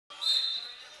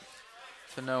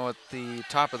Fano at the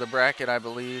top of the bracket, I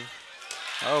believe.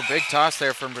 Oh, big toss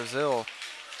there from Brazil.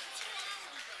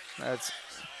 That's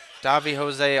Davi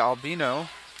Jose Albino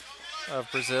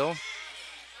of Brazil.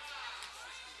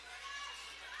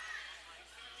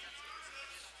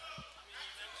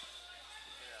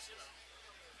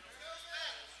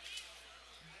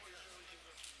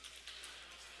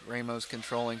 Ramos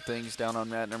controlling things down on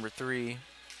mat number 3.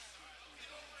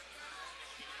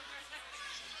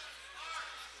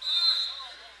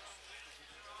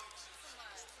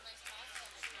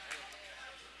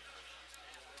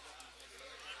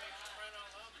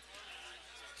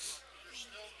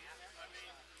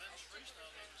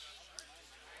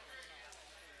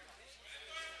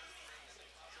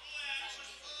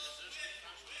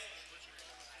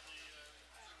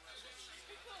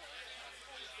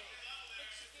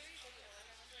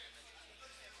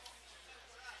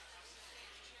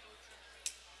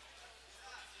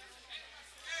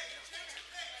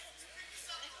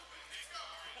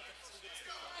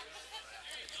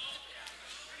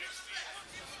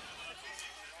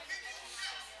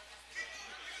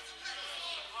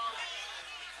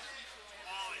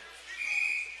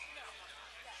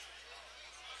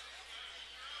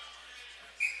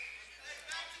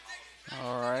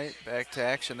 All right, back to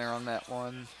action there on that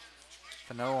one.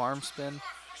 Fano arm spin.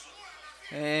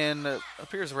 And it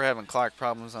appears we're having clock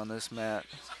problems on this mat.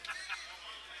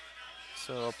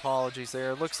 So apologies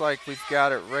there. Looks like we've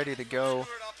got it ready to go.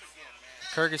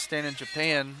 Kyrgyzstan and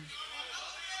Japan.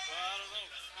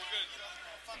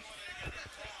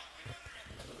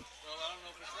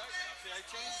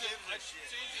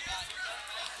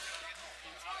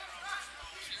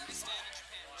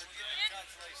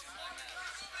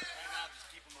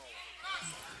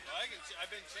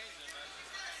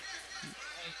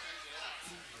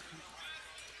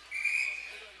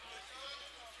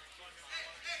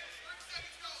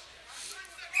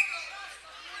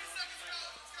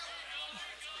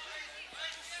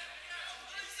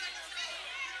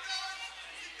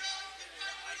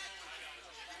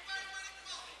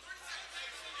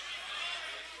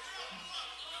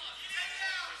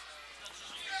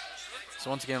 So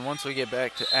once again, once we get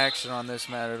back to action on this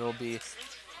mat, it'll be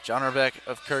Janarbek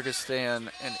of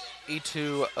Kyrgyzstan and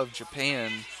Itou of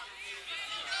Japan.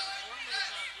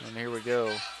 And here we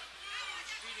go.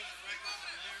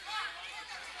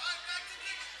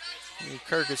 The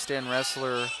Kyrgyzstan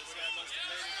wrestler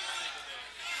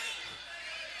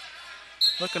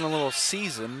looking a little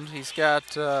seasoned. He's got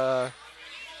quite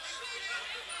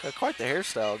the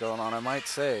hairstyle going on, I might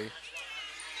say.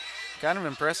 Kind of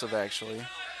impressive, actually.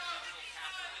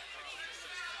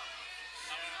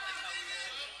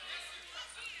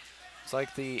 It's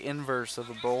like the inverse of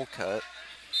a bowl cut.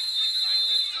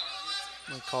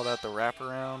 We call that the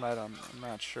wraparound. I'm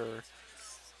not sure.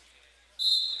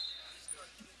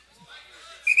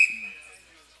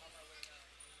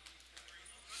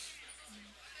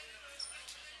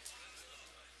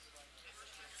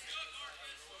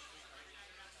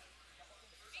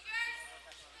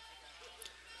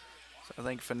 So I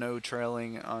think Fano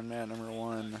trailing on mat number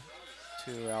 1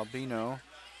 to Albino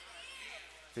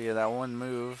via that one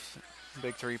move.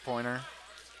 Big three-pointer.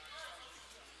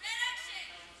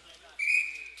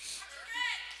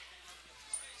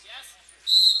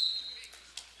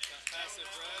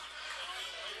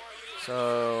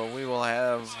 So we will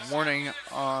have warning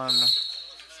on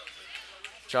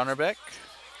Janarbek.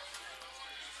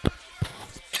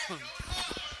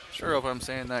 Sure hope I'm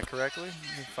saying that correctly.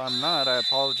 If I'm not, I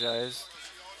apologize.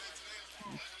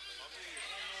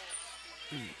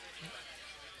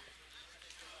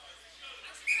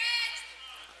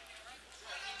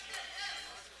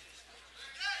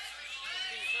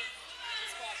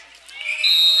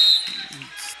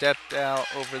 Stepped out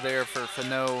over there for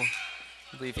Fano.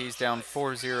 I believe he's down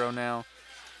 4-0 now.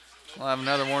 We'll have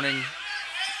another warning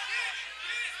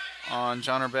on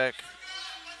Janarbek.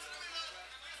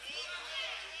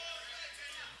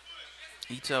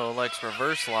 Itou elects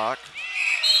reverse lock.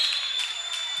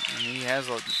 And he has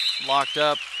a locked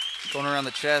up, going around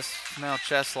the chest. Now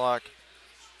chest lock.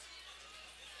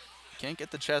 Can't get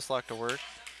the chest lock to work.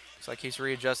 Looks like he's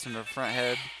readjusting the front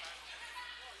head.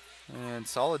 And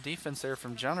solid defense there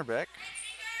from Janarbek.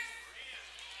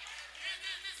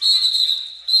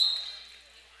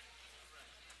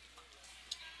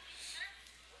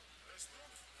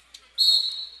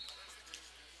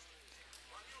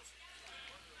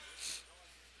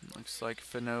 Looks like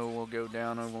Fano will go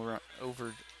down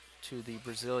over to the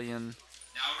Brazilian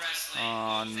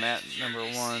on mat number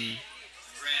 1.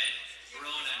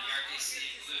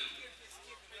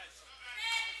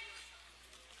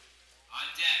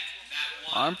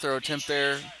 Arm throw attempt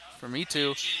there from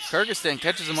Itou. Kyrgyzstan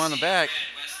catches him on the back,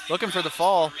 looking for the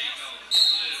fall.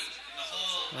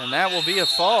 And that will be a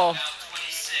fall.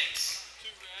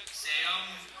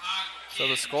 So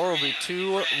the score will be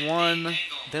 2-1,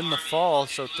 then the fall.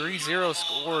 So 3-0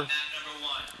 score,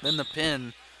 then the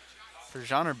pin for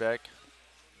Janarbek.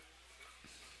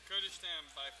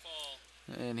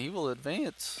 And he will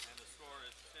advance.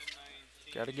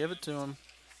 Got to give it to him.